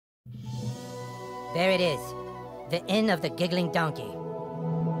There it is. The Inn of the Giggling Donkey.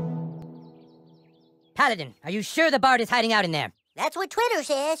 Paladin, are you sure the bard is hiding out in there? That's what Twitter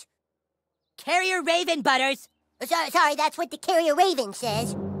says. Carrier Raven, Butters! Sorry, that's what the Carrier Raven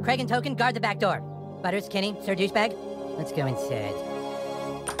says. Craig and Token, guard the back door. Butters, Kenny, Sir Douchebag, let's go inside.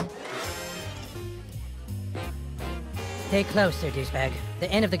 Stay close, Sir Douchebag. The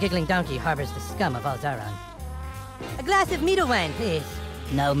Inn of the Giggling Donkey harbors the scum of Alzaron. A glass of meadle wine, please.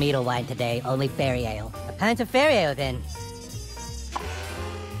 No meadle wine today, only fairy ale. A pint of fairy ale, then.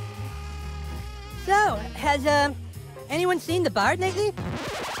 So, has, anyone seen the bard lately?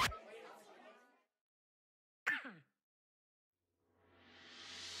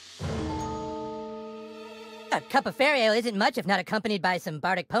 A cup of fairy ale isn't much if not accompanied by some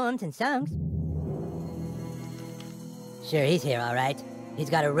bardic poems and songs. Sure, he's here, all right. He's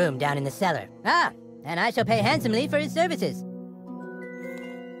got a room down in the cellar. Ah, and I shall pay handsomely for his services.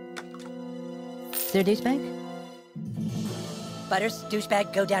 Sir Douchebag? Butters,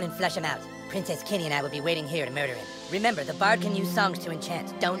 Douchebag, go down and flush him out. Princess Kenny and I will be waiting here to murder him. Remember, the bard can use songs to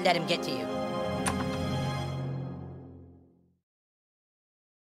enchant. Don't let him get to you.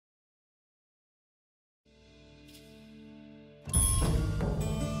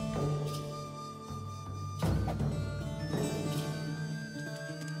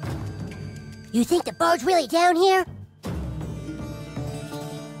 You think the bard's really down here?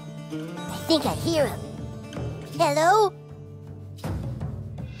 I think I hear him. Hello?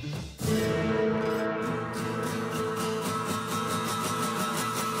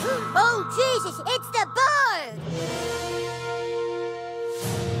 Oh, Jesus, it's the bard!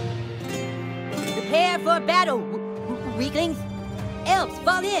 Prepare for battle, weaklings. Elves,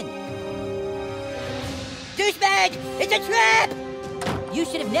 fall in. Douchebag, it's a trap! You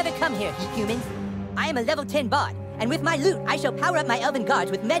should have never come here, humans. I am a level 10 bard, and with my loot, I shall power up my elven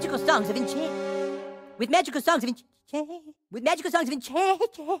guards with magical songs of enchant. With magical songs of enchant. With magical songs of enchant.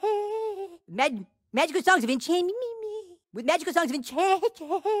 Magical songs of enchant. With magical songs of enchant.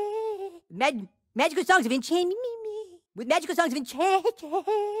 Magical songs of enchant. With magical songs of enchant.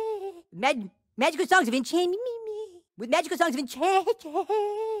 Magical songs of enchant. With magical songs of enchant.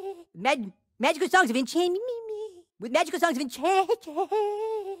 Magical songs of enchant. With magical songs of enchant.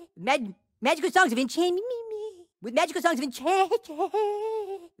 Magical songs of enchant. With magical songs of enchant.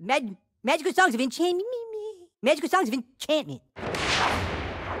 Magical songs of enchant. Magical songs of enchantment.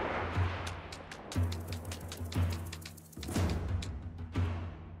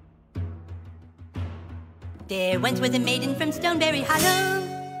 There once was a maiden from Stoneberry Hollow.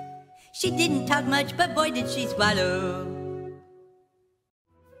 She didn't talk much, but boy did she swallow.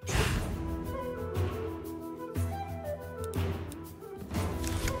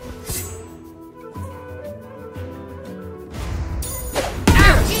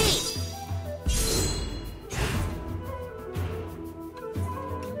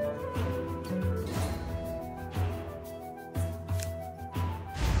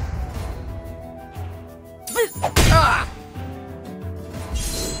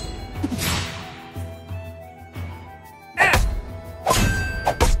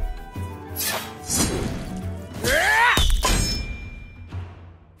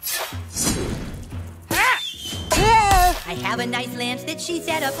 I have a nice lance that she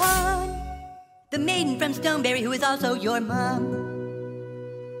set upon. The maiden from Stoneberry who is also your mom.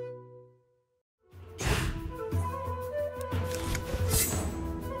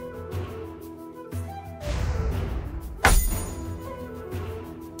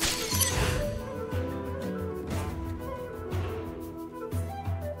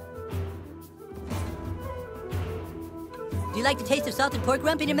 Do you like the taste of salted pork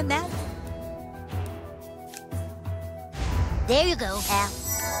rump in your mouth? There you go, Al.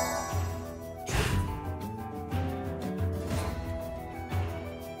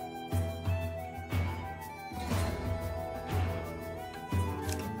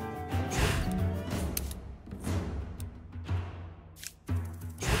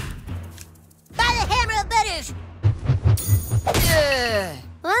 By the hammer of Butters!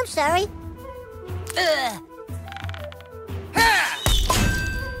 Oh, I'm sorry.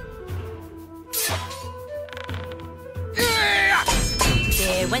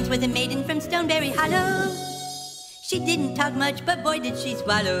 There once was a maiden from Stoneberry Hollow. She didn't talk much, but boy did she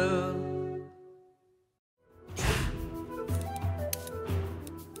swallow.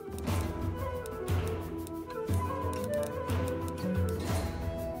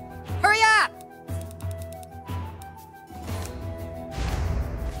 Hurry up!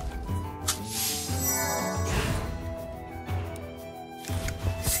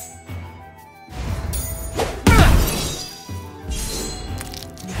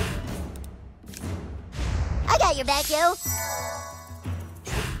 got your back, yo.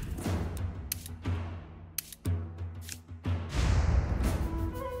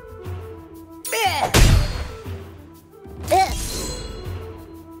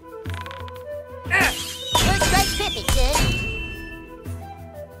 First strike tripping, kid.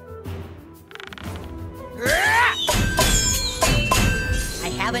 I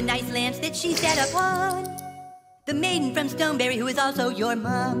have a nice lance that she set upon. The maiden from Stoneberry who is also your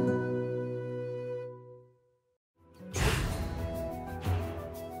mom.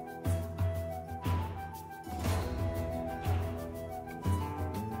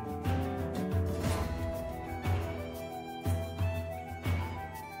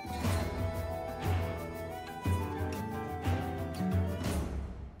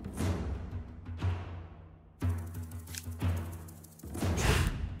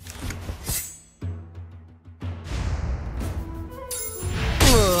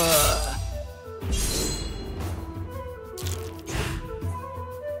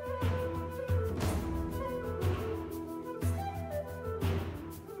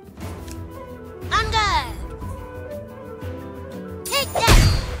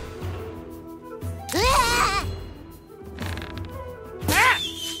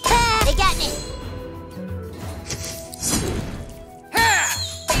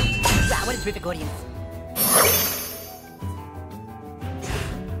 Terrific audience.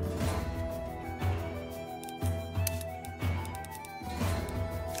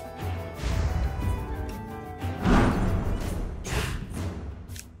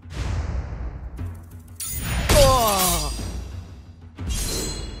 Oh.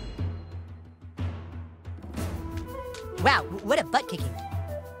 Wow, what a butt kicking.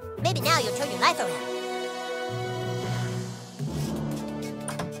 Maybe now you'll turn your life around.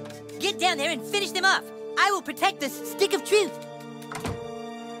 Get down there and finish them off. I will protect this stick of truth.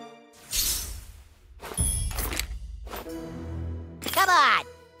 Come on.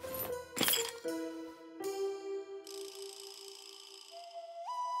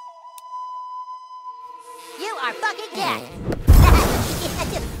 You are fucking dead.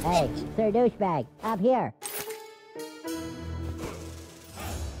 Hey, Sir Douchebag, up here.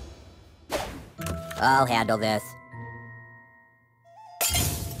 I'll handle this.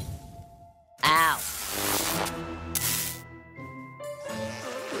 Ow.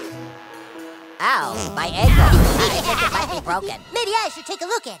 Ow, my ankle. I think it might be broken. Maybe I should take a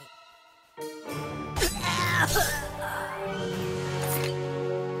look at it.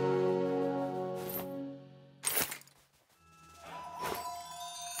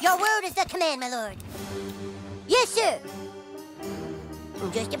 Your word is the command, my lord. Yes, sir.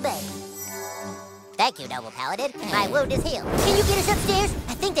 Just a bit. Thank you, noble paladin. My wound is healed. Can you get us upstairs?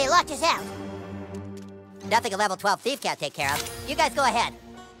 I think they locked us out. Nothing a level 12 thief can't take care of. You guys go ahead.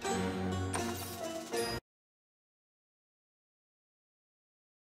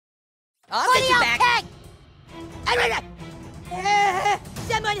 I'll get you back.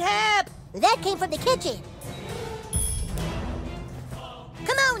 Someone help! That came from the kitchen.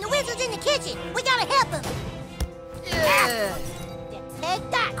 Come on, the wizard's in the kitchen. We gotta help him. Take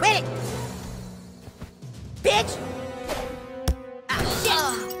that. Quit it! Bitch! Oh, shit!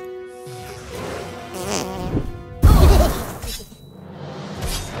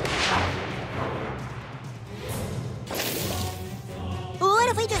 What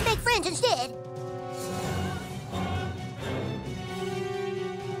if we just make friends instead?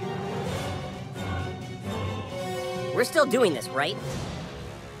 We're still doing this, right?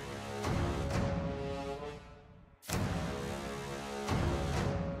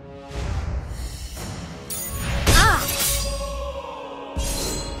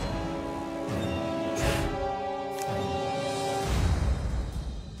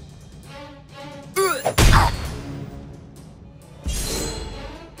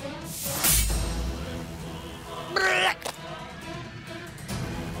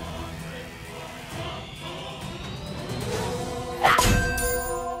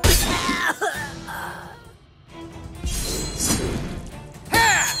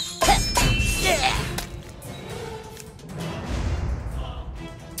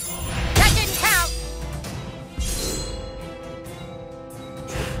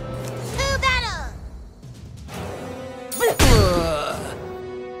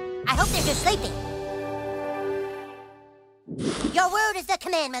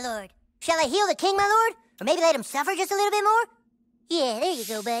 My lord. Shall I heal the king, my lord? Or maybe let him suffer just a little bit more? Yeah, there you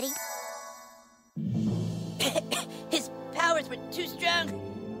go, buddy. His powers were too strong.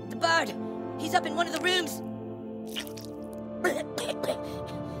 The bard, he's up in one of the rooms.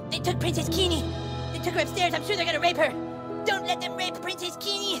 They took Princess Keene. They took her upstairs. I'm sure they're gonna rape her. Don't let them rape Princess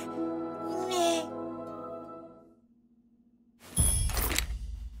Keene.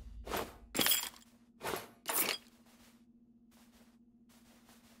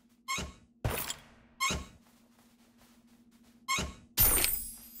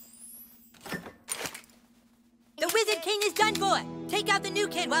 Angor! Take out the new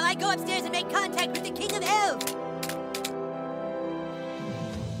kid while I go upstairs and make contact with the King of Elves!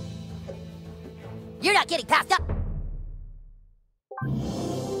 You're not getting passed up!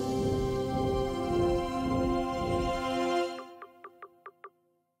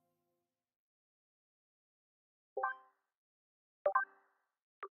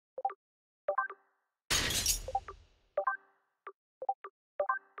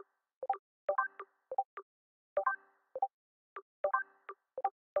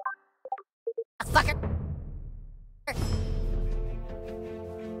 Fucker!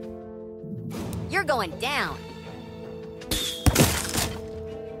 You're going down.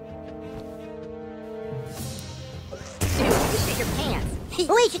 Dude, you shit your pants.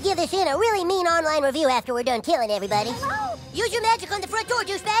 We should give this in a really mean online review after we're done killing everybody. Use your magic on the front door,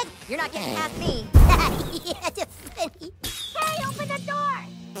 douchebag! You're not getting past me. Yeah, that's funny. Hey, open the door!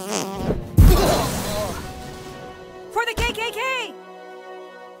 For the KKK!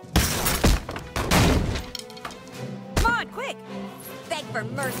 Come on, quick! Beg for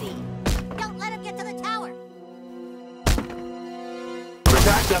mercy. Don't let him get to the tower!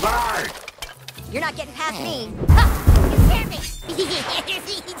 Protect the bird! You're not getting past me. Ha! You scared me!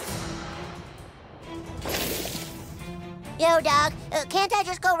 Yo, dog, can't I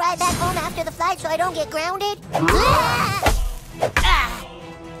just go right back home after the flight so I don't get grounded? Ah! Ah!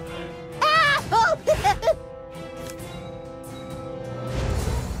 Ah! Oh!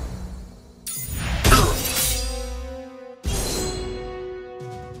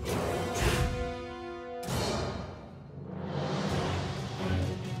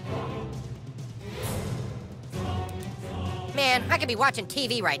 Man, I could be watching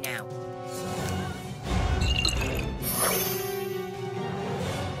TV right now.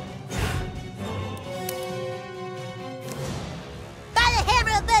 By the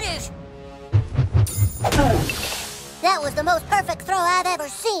hammer of Butters! That was the most perfect throw I've ever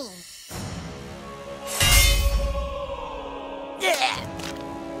seen.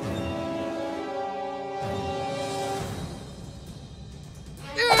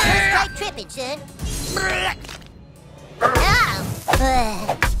 Straight tripping, son. Ow!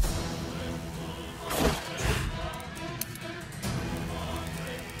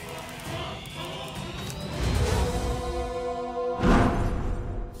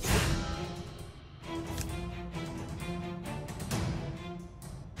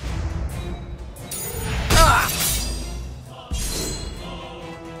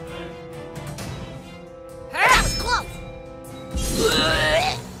 That was close!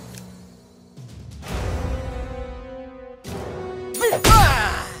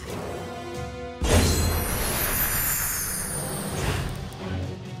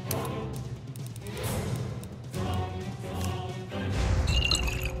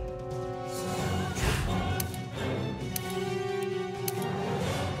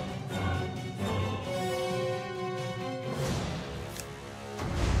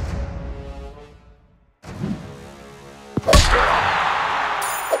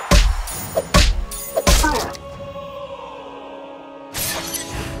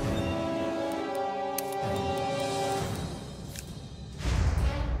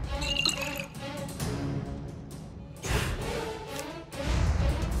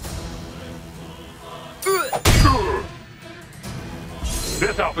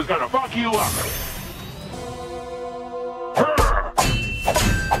 This elf is gonna fuck you up!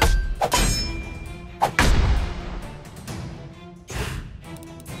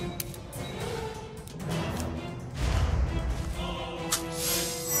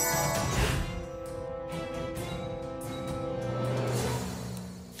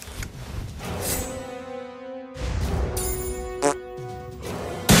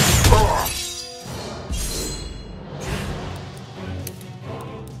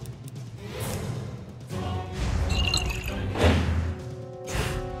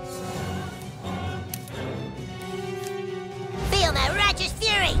 Feel my righteous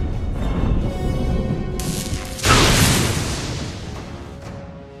fury!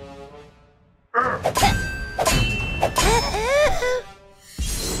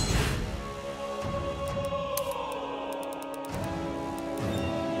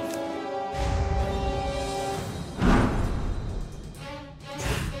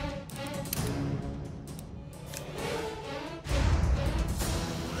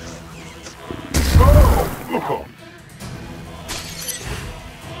 Oh!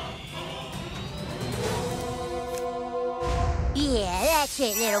 Yeah, that's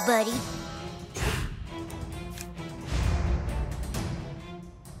it, little buddy.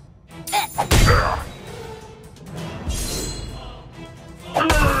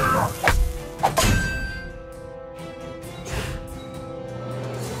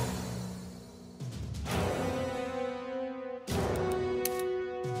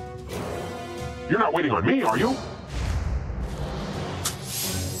 You're not waiting on me, are you?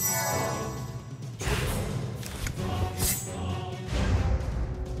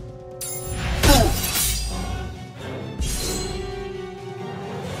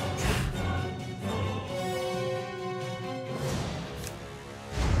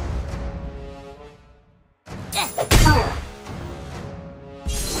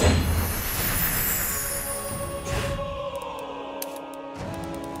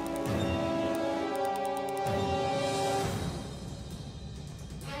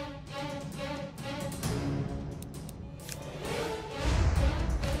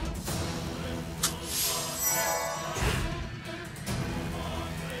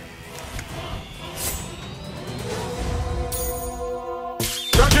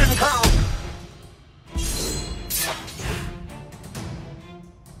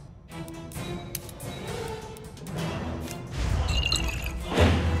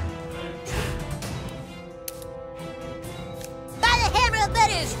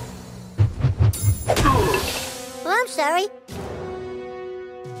 I'm sorry.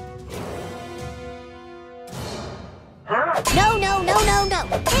 No, no, no, no, no.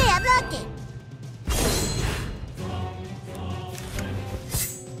 Hey, I blocked it.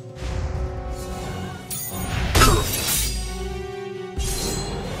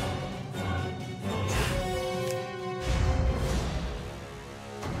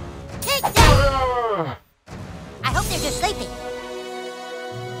 Take that! I hope they're just sleeping.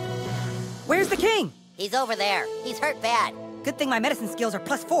 Where's the king? He's over there. He's hurt bad. Good thing my medicine skills are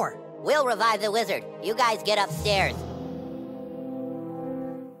 +4. We'll revive the wizard. You guys get upstairs.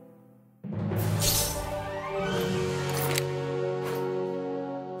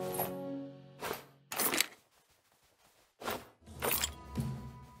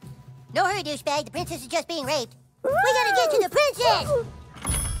 No hurry, douchebag. The princess is just being raped. We gotta get to the princess!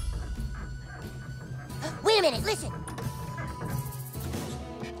 Wait a minute, listen.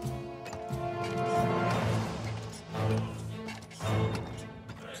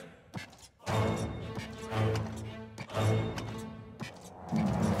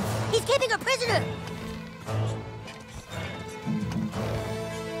 He's keeping her prisoner!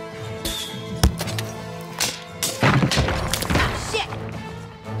 Shit!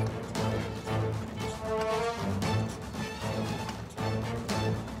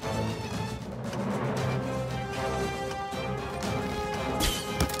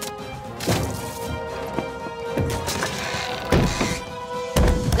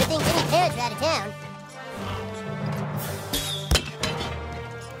 Good thing Jimmy Parrots are out of town.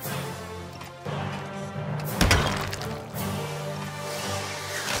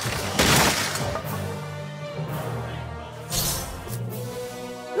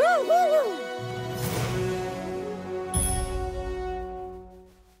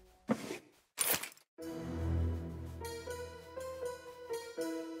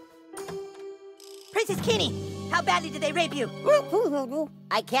 Princess Kenny, how badly did they rape you?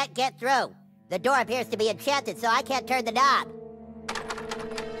 I can't get through. The door appears to be enchanted, so I can't turn the knob.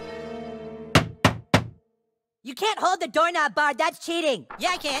 You can't hold the doorknob, Bard. That's cheating.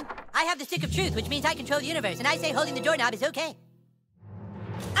 Yeah, I can. I have the stick of truth, which means I control the universe, and I say holding the doorknob is okay.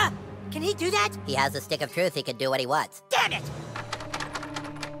 Ah! Can he do that? He has a stick of truth. He can do what he wants. Damn it!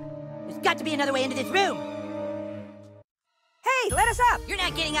 There's got to be another way into this room. Hey, let us up! You're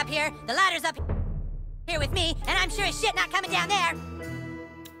not getting up here. The ladder's up here with me, and I'm sure as shit not coming down there.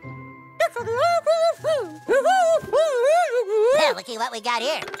 Well, looky what we got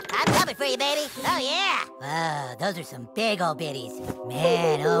here. I'm coming for you, baby. Oh, yeah. Wow, those are some big old bitties.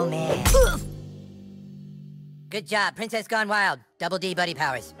 Man, oh man. Good job, Princess Gone Wild. Double D buddy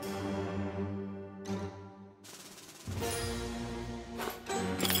powers.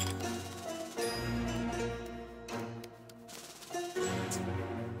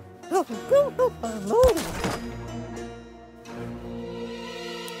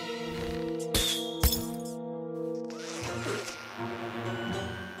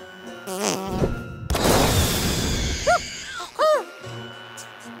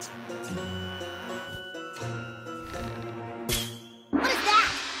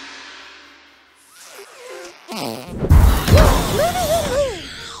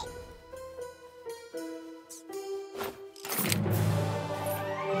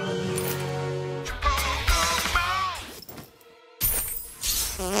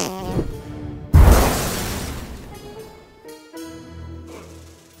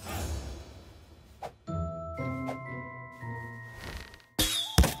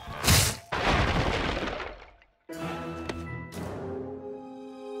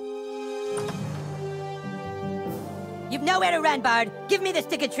 You've nowhere to run, Bard. Give me the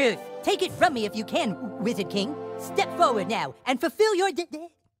stick of truth. Take it from me if you can, Wizard King. Step forward now and fulfill your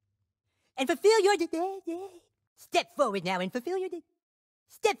Step forward now and fulfill your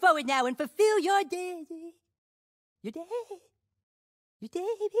Step forward now and fulfill your Your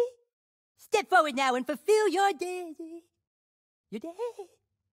Step forward now and fulfill your Your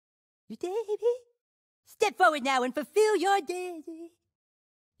Step forward now and fulfill your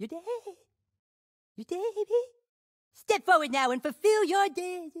Your Step forward now and fulfill your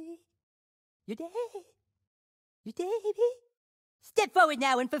Your Step forward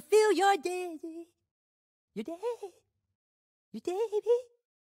now and fulfill your Your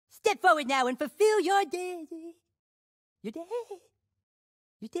Step forward now and fulfill your Your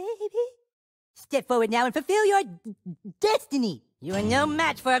Step forward now and fulfill your destiny. You are no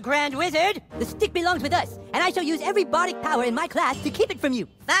match for a grand wizard. The stick belongs with us, and I shall use every bardic power in my class to keep it from you.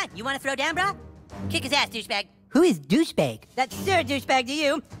 Fine, you want to throw down, brah? Kick his ass, douchebag. Who is douchebag? That's Sir Douchebag to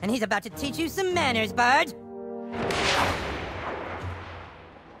you, and he's about to teach you some manners, Bard.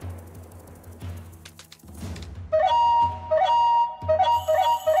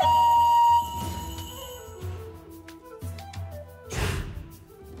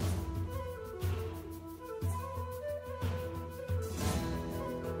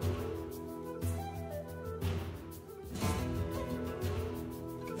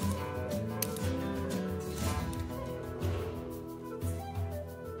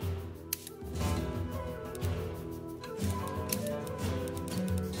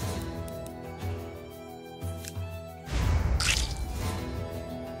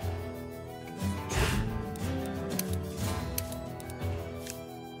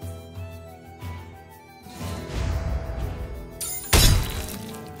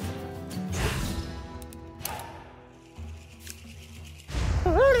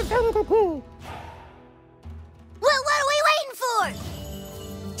 Well, what are we waiting for?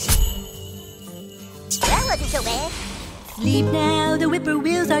 That wasn't so bad. Sleep now, the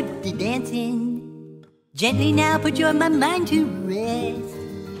whippoorwills are dancing. Gently now, put your mind to rest.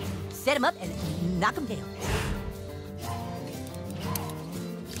 Set 'em up and knock 'em down.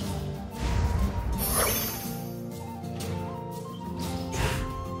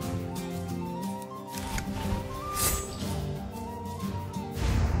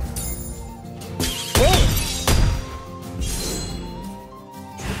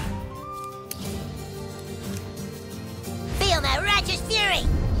 Feel my righteous fury!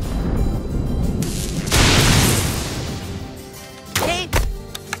 Hey.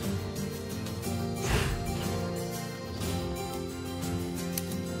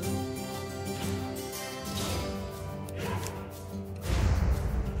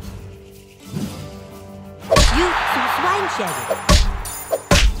 You some swine shagger.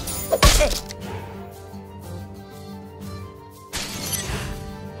 Hey.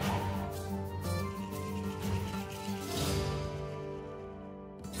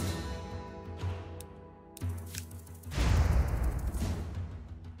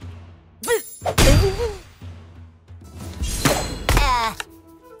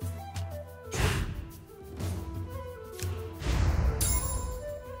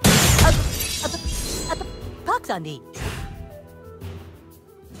 Pox on thee.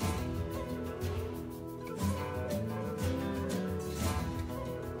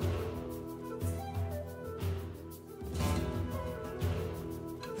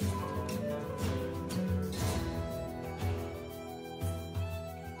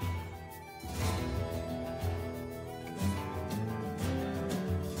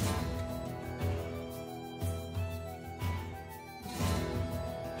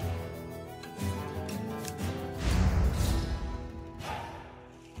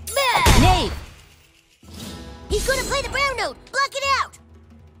 Knave! He's gonna play the brown note! Block it out!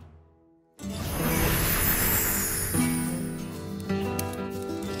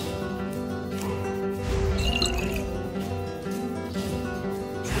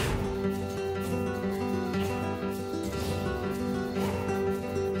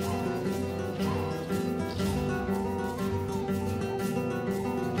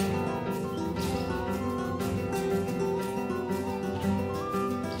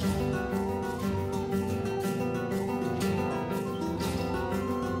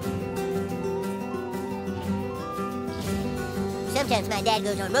 Sometimes my dad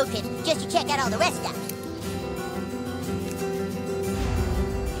goes on road trips just to check out all the rest stops.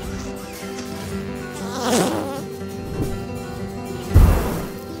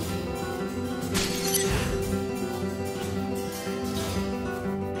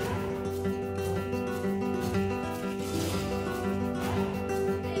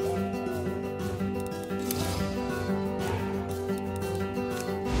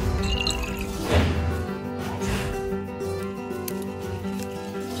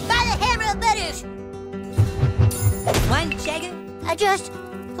 butters. One, Jagger? I just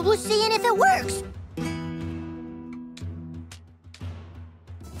was seeing if it works.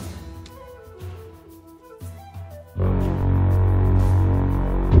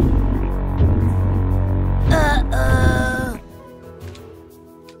 Uh-oh.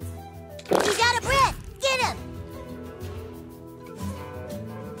 He's out of breath. Get him.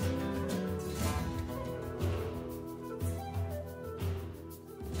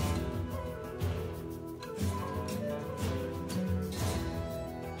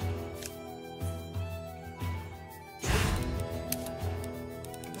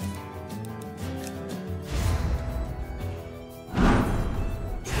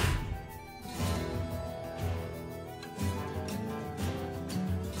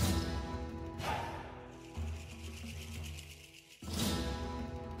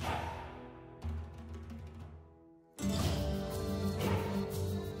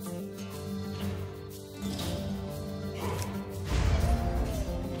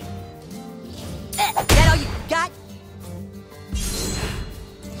 That all you got?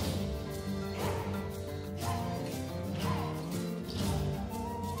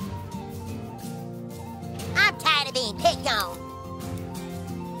 I'm tired of being picked on.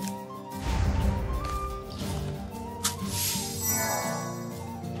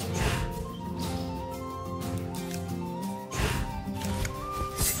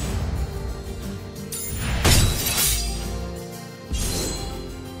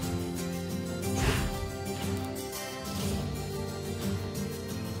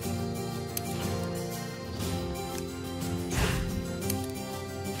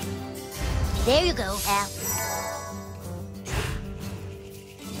 There you go, Al.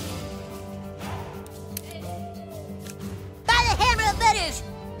 By the hammer of butters!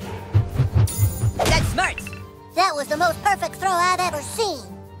 That's smart. That was the most perfect throw I've ever seen.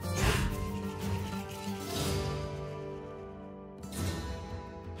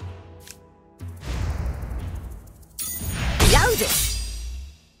 Yowza!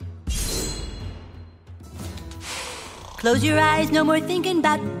 Close your eyes, no more thinking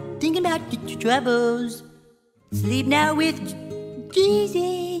about your troubles. Sleep now with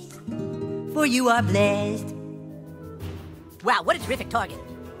Jesus, for you are blessed. Wow, what a terrific target.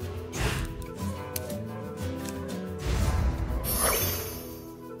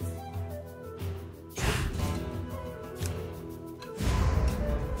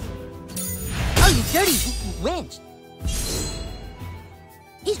 Oh, you dirty wench.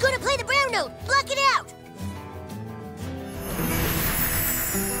 He's gonna play the brown note. Block it out.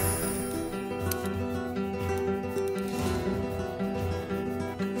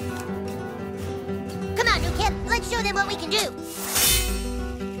 Come on, new kid. Let's show them what we can do.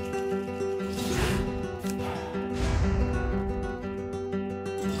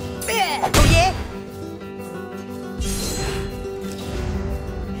 Oh, yeah?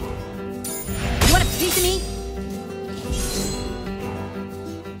 You want a piece of me?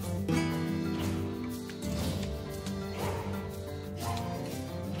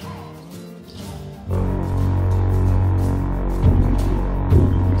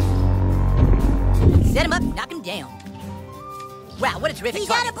 Set him up, knock him down. Wow, what a terrific He's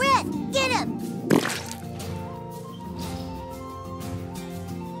target. out of breath. Get him.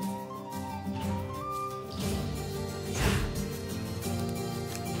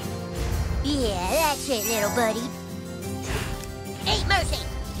 Yeah, that's it, little buddy. Ain't mercy.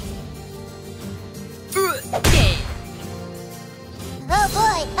 Yeah. Oh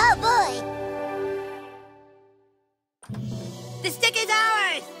boy, oh boy. The stick is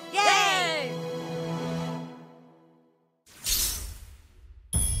ours! Yay!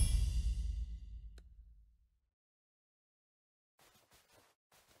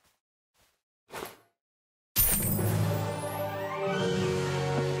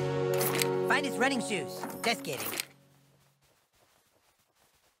 Find his running shoes. Just kidding.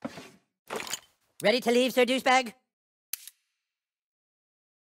 Ready to leave, Sir Douchebag?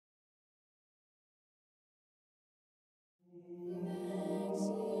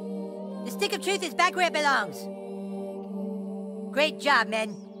 The stick of truth is back where it belongs. Great job,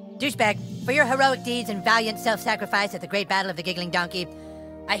 men. Douchebag, for your heroic deeds and valiant self-sacrifice at the Great Battle of the Giggling Donkey,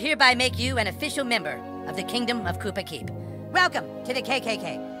 I hereby make you an official member of the Kingdom of Koopa Keep. Welcome to the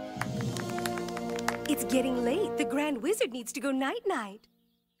KKK. It's getting late. The Grand Wizard needs to go night-night.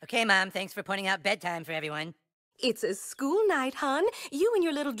 Okay, Mom, thanks for pointing out bedtime for everyone. It's a school night, hon. You and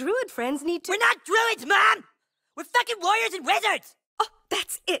your little druid friends need to— We're not druids, Mom! We're fucking warriors and wizards! Oh,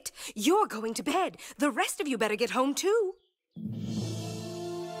 that's it. You're going to bed. The rest of you better get home, too.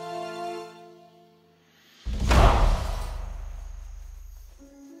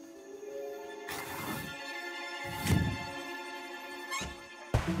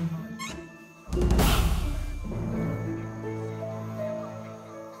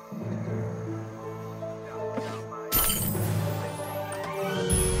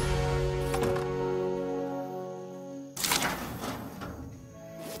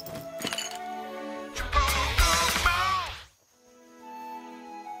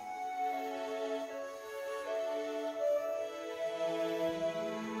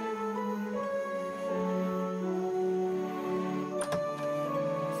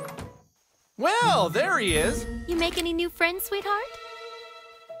 Well, there he is. You make any new friends, sweetheart?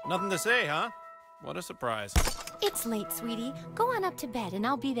 Nothing to say, huh? What a surprise. It's late, sweetie. Go on up to bed, and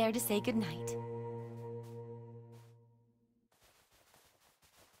I'll be there to say goodnight.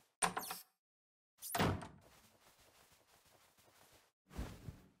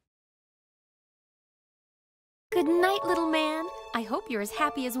 Good night, little man. I hope you're as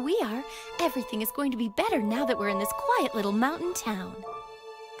happy as we are. Everything is going to be better now that we're in this quiet little mountain town.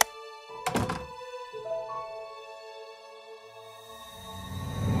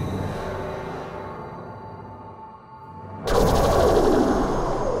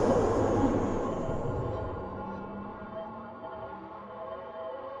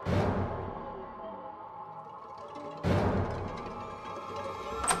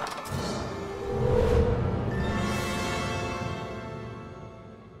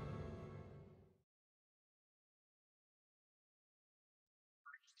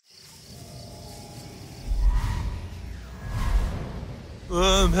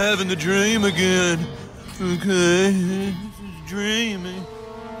 I'm having the dream again. Okay, dreaming.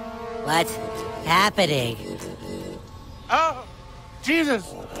 What's happening? Oh,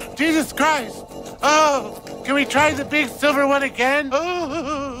 Jesus! Jesus Christ! Oh, can we try the big silver one again?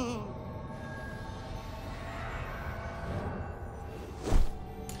 Oh.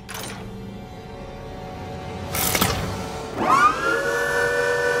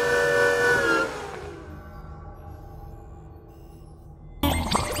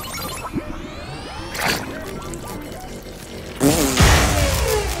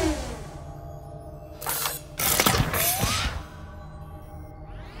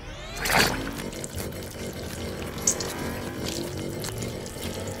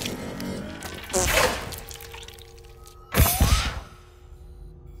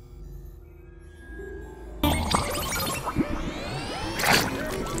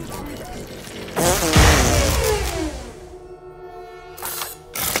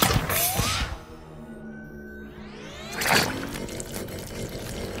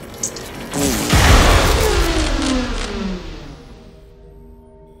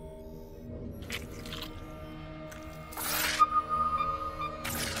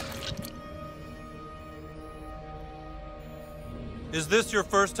 Is this your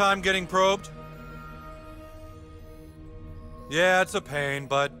first time getting probed? Yeah, it's a pain,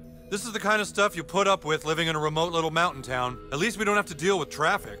 but this is the kind of stuff you put up with living in a remote little mountain town. At least we don't have to deal with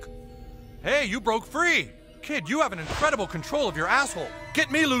traffic. Hey, you broke free! Kid, you have an incredible control of your asshole.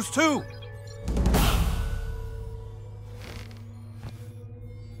 Get me loose too!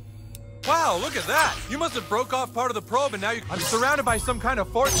 Wow, look at that! You must have broke off part of the probe and now I'm surrounded by some kind of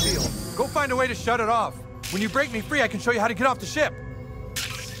force field. Go find a way to shut it off. When you break me free, I can show you how to get off the ship.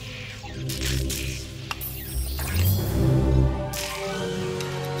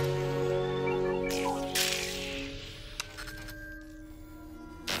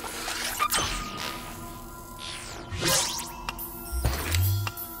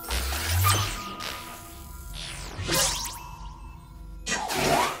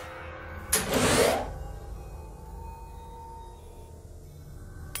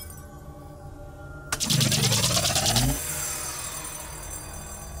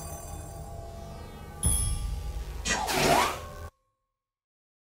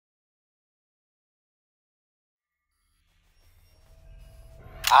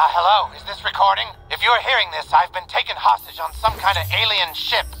 Hello, is this recording? If you're hearing this, I've been taken hostage on some kind of alien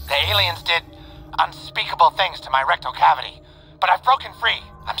ship. The aliens did unspeakable things to my rectal cavity. But I've broken free.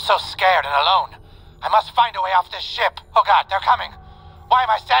 I'm so scared and alone. I must find a way off this ship. Oh God, they're coming. Why am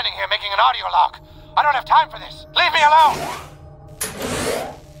I standing here making an audio log? I don't have time for this. Leave me alone!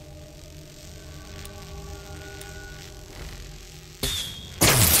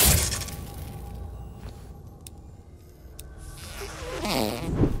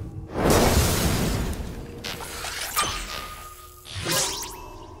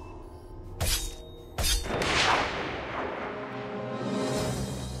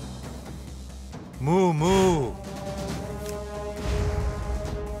 Moo moo.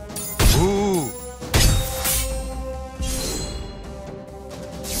 Moo.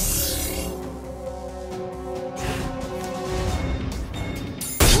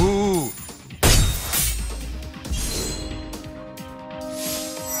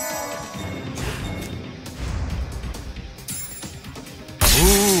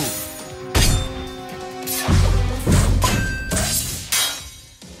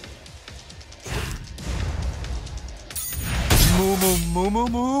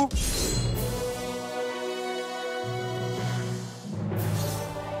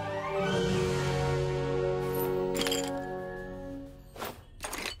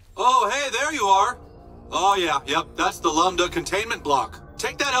 Oh, hey, there you are. Oh, yeah, yep, that's the Lambda containment block.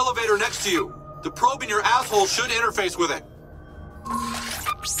 Take that elevator next to you. The probe in your asshole should interface with it.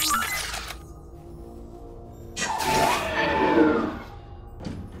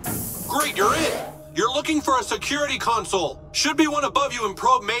 Great, you're in. You're looking for a security console. Should be one above you in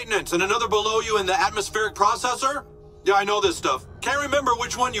probe maintenance and another below you in the atmospheric processor. Yeah, I know this stuff. Can't remember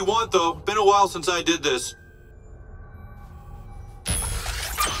which one you want, though. Been a while since I did this.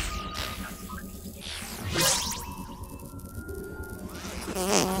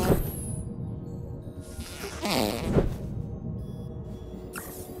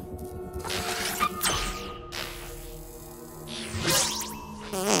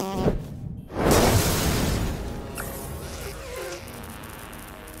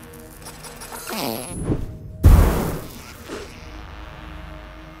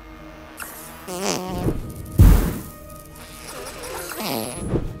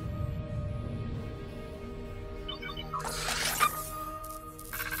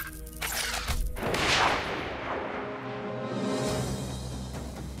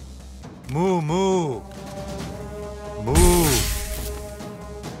 Moo, moo. Moo.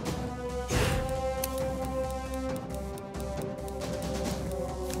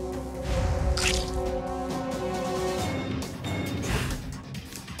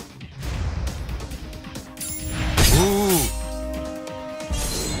 Moo.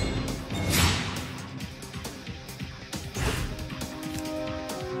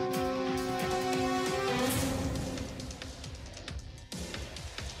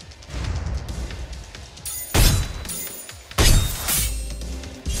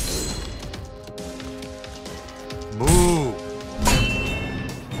 Moo.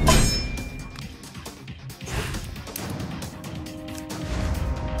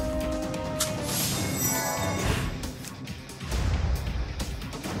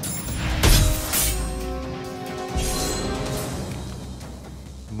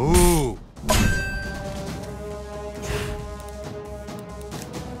 Moo.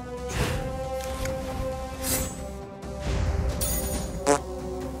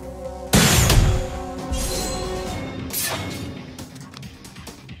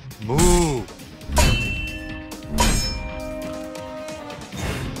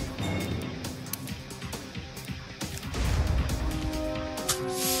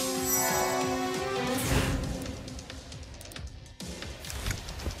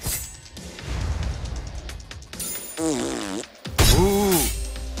 Moo.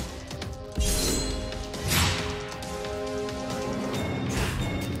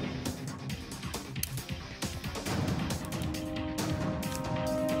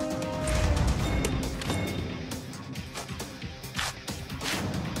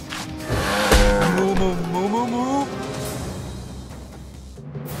 Moo, moo, moo, moo, moo.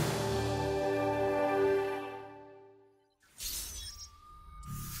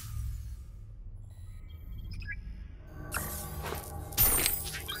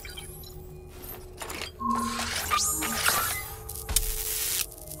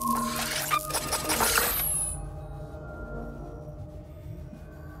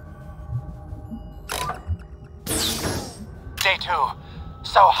 Day 2.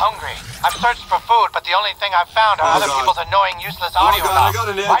 So hungry. I've searched for food, but the only thing I've found are other people's annoying, useless audio God, I logs. got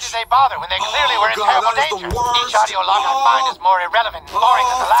an itch. Why did they bother when they clearly were in God, terrible that is danger? the worst. Each audio log I find is more irrelevant and boring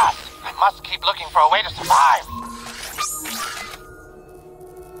than the last. I must keep looking for a way to survive.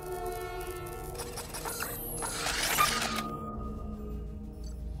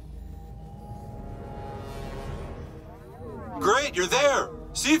 Great, you're there.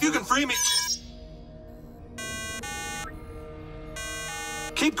 See if you can free me.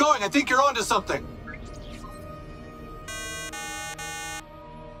 Keep going, I think you're onto something.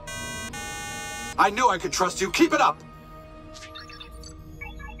 I knew I could trust you. Keep it up.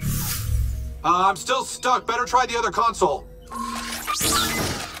 I'm still stuck. Better try the other console.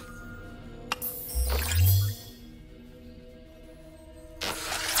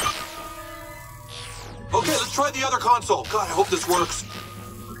 Okay, let's try the other console. God, I hope this works.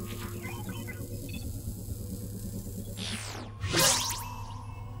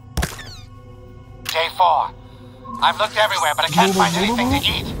 Day 4. I've looked everywhere, but I can't find anything to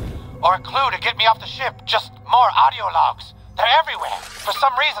eat. Or a clue to get me off the ship. Just more audio logs. They're everywhere. For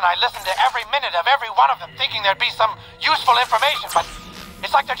some reason, I listened to every minute of every one of them, thinking there'd be some useful information, but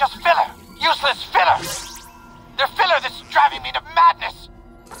it's like they're just filler. Useless filler. They're filler that's driving me to madness.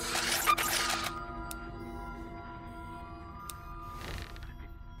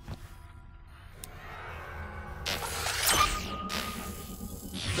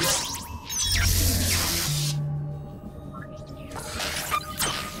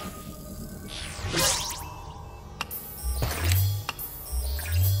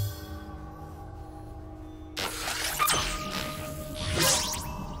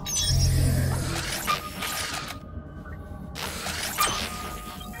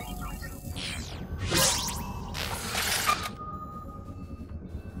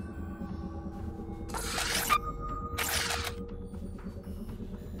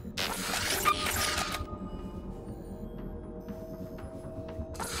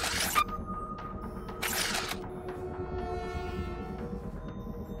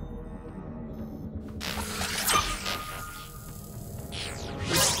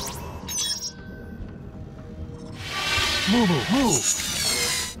 Move.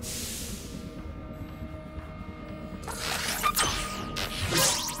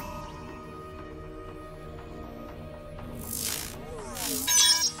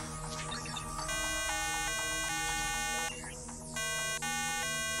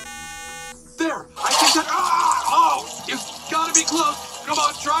 There! I think that... Ah! Oh! You've got to be close! Come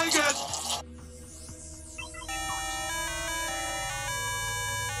on, try again!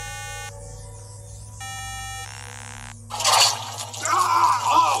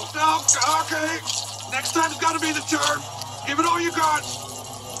 Ah! Oh! No! Okay! Next time's got to be the turn! Give it all you got!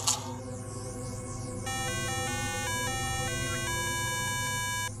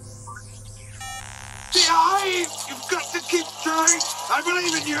 DI! You've got to keep trying! I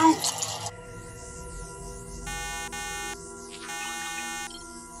believe in you!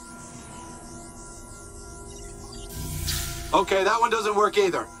 Okay, that one doesn't work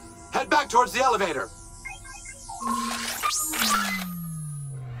either. Head back towards the elevator.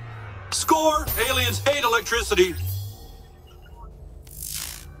 Score! Aliens hate electricity. Day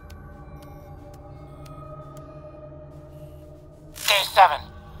 7.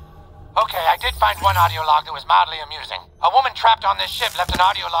 Okay, I did find one audio log that was mildly amusing. A woman trapped on this ship left an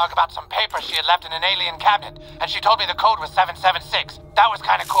audio log about some papers she had left in an alien cabinet, and she told me the code was 776. That was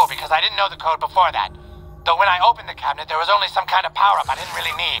kind of cool because I didn't know the code before that. Though when I opened the cabinet, there was only some kind of power-up I didn't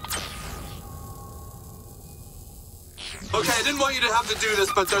really need. Okay, I didn't want you to have to do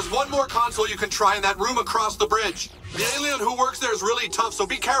this, but there's one more console you can try in that room across the bridge. The alien who works there is really tough, so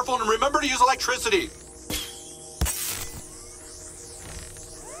be careful and remember to use electricity.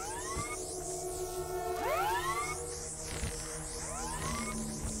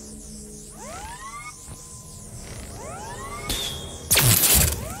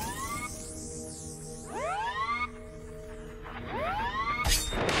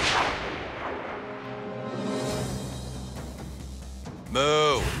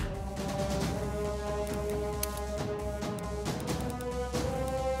 Move.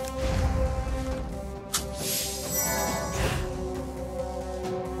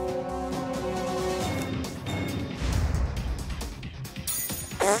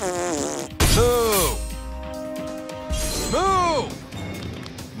 Move. Move.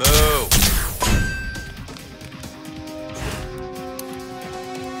 Move.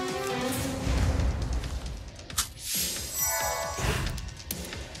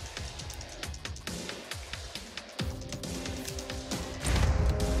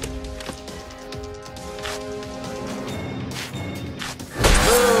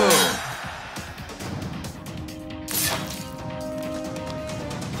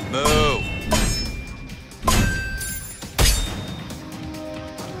 Move.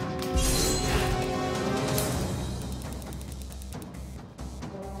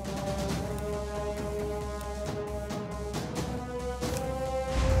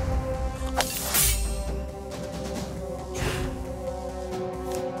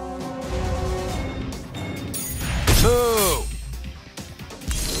 Move.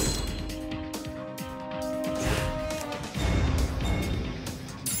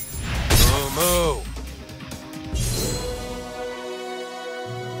 Move.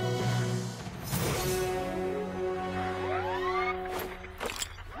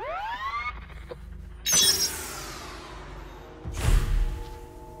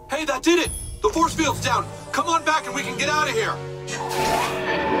 Hey, that did it! The force field's down. Come on back and we can get out of here.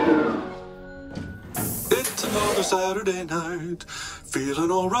 It's another Saturday night.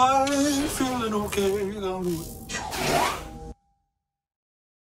 Feeling alright, feeling okay.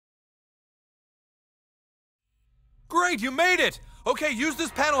 Great, you made it! Okay, use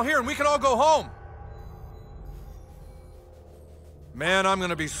this panel here and we can all go home. Man, I'm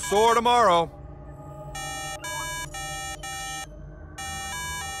gonna be sore tomorrow.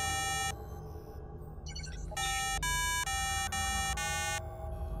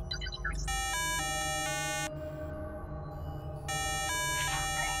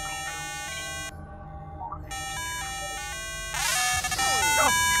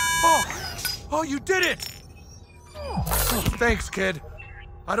 Oh, you did it! Oh, thanks, kid.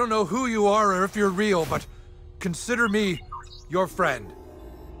 I don't know who you are or if you're real, but consider me your friend.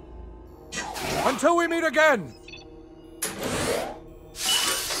 Until we meet again!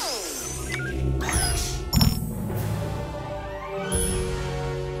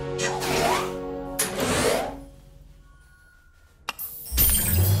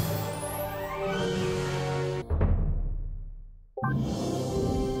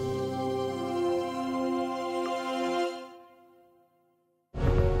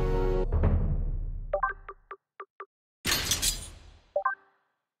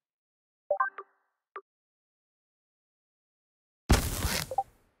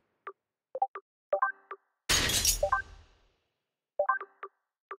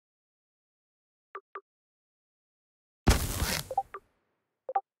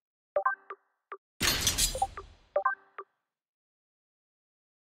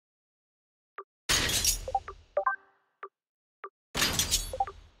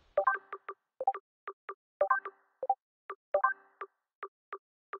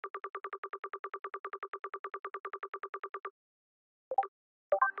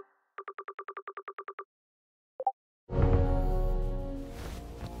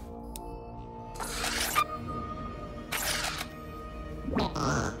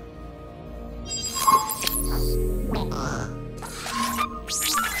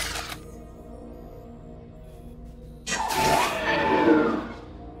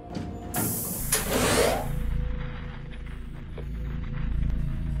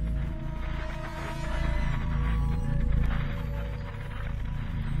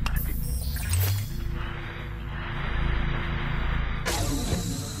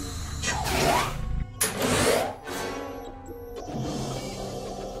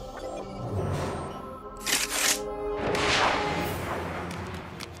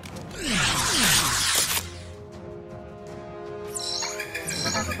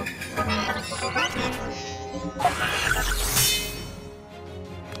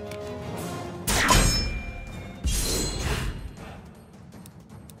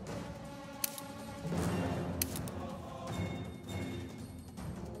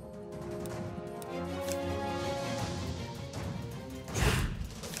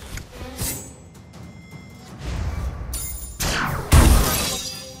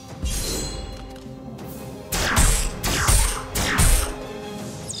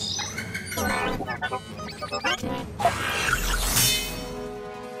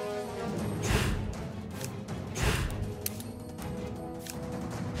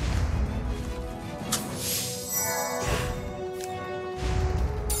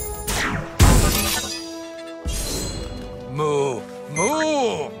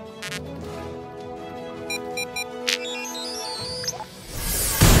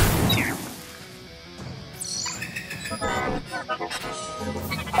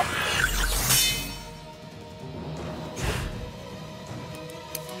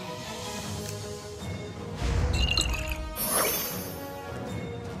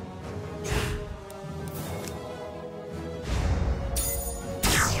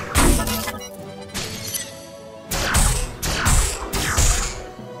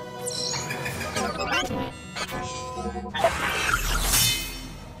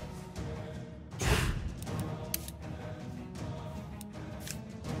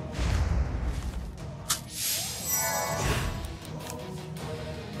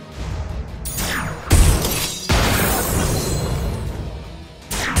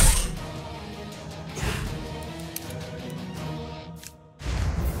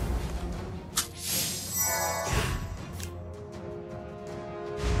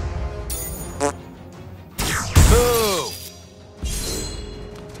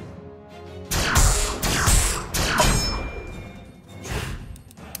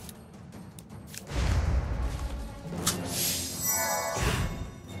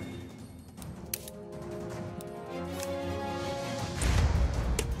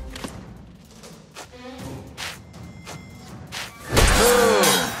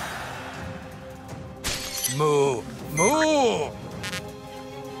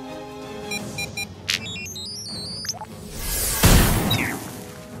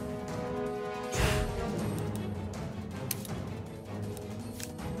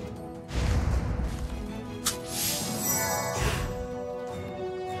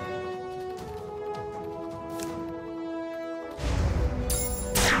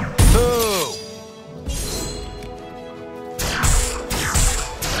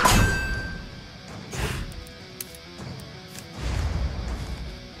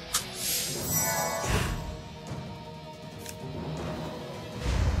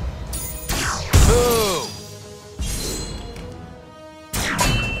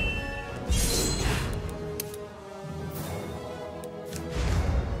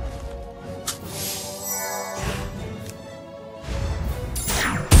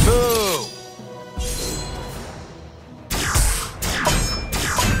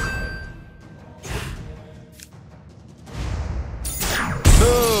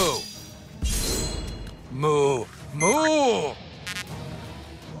 Moo! Moo!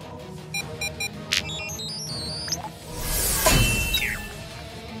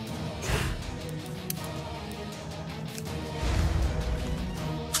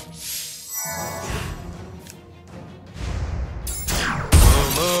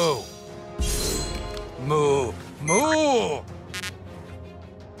 Moo! Moo! Moo!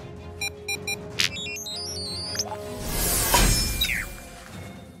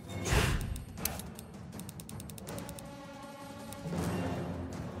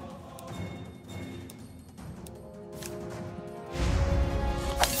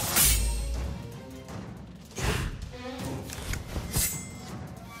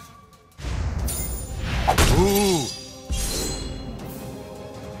 Ooh!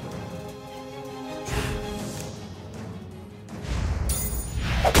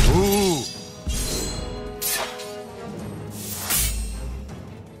 Ooh!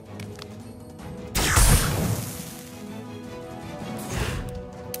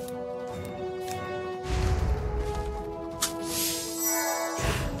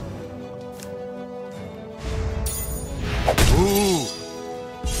 Ooh!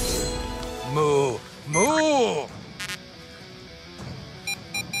 Moo! Moo!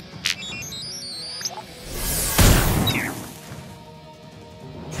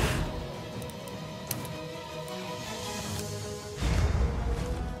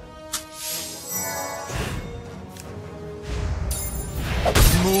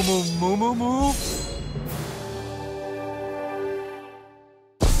 Moo moo moo moo moo.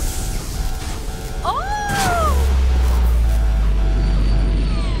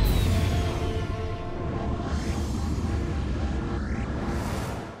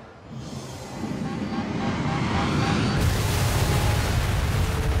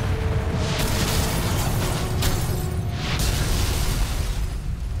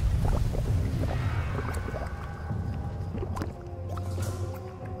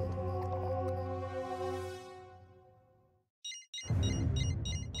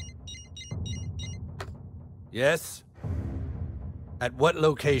 Yes? At what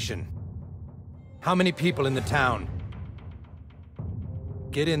location? How many people in the town?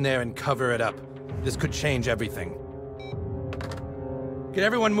 Get in there and cover it up. This could change everything. Get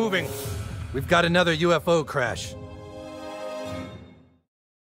everyone moving. We've got another UFO crash.